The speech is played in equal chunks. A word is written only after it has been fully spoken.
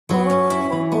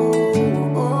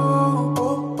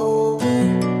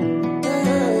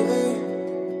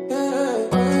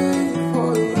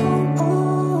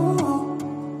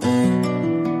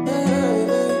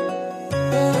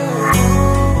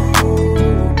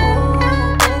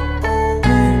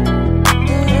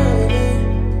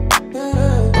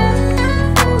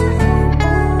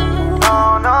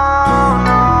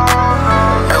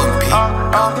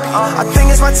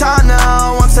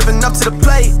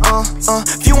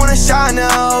wanna shine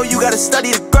now, you gotta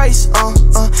study the grace.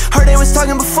 Heard they was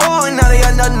talking before, and now they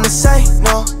got nothing to say.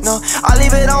 No, I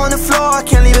leave it on the floor, I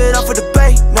can't leave it up for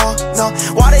debate. No,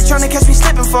 why they tryna catch me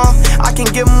slipping for? I can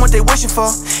give them what they wishing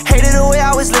for. Hated the way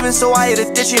I was living, so I hit a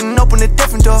ditch and open a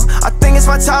different door. I think it's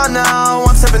my time now,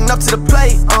 I'm stepping up to the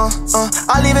plate.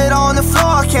 I leave it on the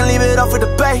floor, I can't leave it up for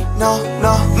debate. No,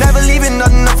 never leaving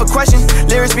nothing up for question.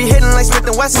 Lyrics be hitting like Smith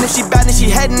 & Wesson. If she bad, then she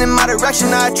heading in my direction.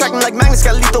 I attract them like magnets,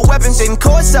 got lethal weapons. Sitting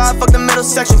courtside, fuck the middle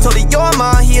section. Told her you're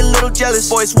mine, he a little jealous.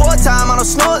 Boy, it's wartime, I don't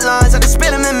snort lines. I just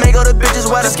spit them and make all the bitches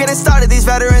wetter. Just getting started, these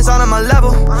veterans on my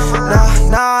level.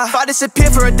 Nah, if I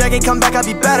disappear for a decade, come back, I'll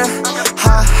be better.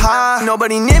 Ha,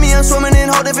 nobody near me, I'm swimming in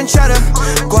whole different cheddar.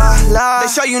 Guala, they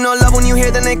show you no love when you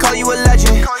hear, then they call you a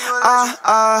legend.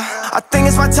 I think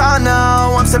it's my time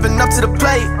now, I'm stepping up to the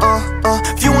plate.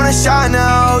 If you wanna shine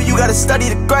now, you gotta study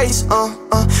the grace.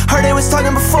 Heard they was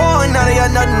talking before, and now they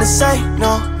got nothing to say.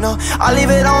 No, I leave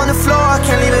it on the floor, I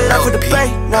can't leave it up for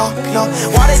debate. No,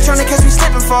 why they tryna catch me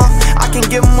slipping for? I can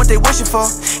give them what they wishing for.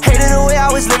 Hated the way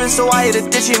I was living, so I hit a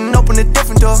ditch and open a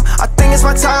different door. I think it's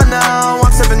my time now,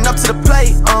 I'm stepping up to the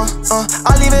plate.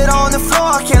 I leave it on the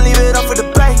floor, I can't leave it up for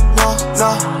debate. No.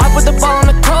 I put the ball on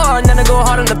the car, and then I go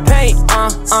hard on the paint.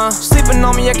 Sleeping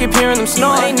on me, I keep hearing them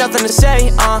snore. Ain't nothing to say.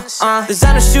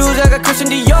 Designer shoes, I got cushion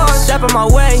Dior. Stepping my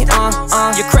way.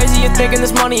 You're crazy, you're thinking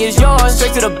this money is yours.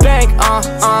 Straight to the bank.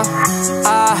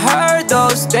 I heard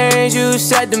those things you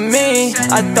said to me.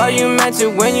 I thought you meant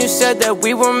it when you said that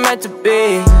we were meant to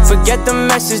be. Forget the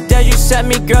message that you sent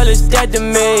me, girl, it's dead to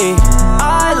me.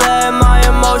 I let my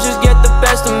emotions get the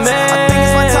best of me. I think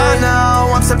it's my time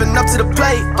now, I'm stepping up to the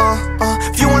plate.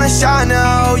 If you wanna shine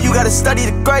now, you gotta study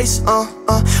the grace.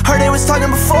 Heard they was talking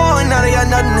before, and now they got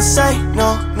nothing to say.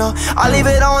 No, I leave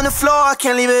it on the floor, I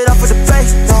can't leave it up for debate.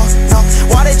 No,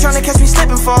 why they tryna catch me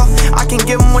slipping for? I can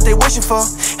give them what they wishing for.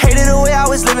 Hated the way I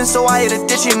was living, so I hit a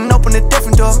ditch and open a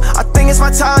different door. I think it's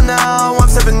my time now, I'm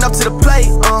stepping up to the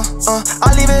plate. I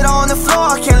leave it on the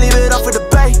floor, I can't leave it up for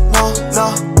debate.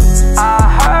 No.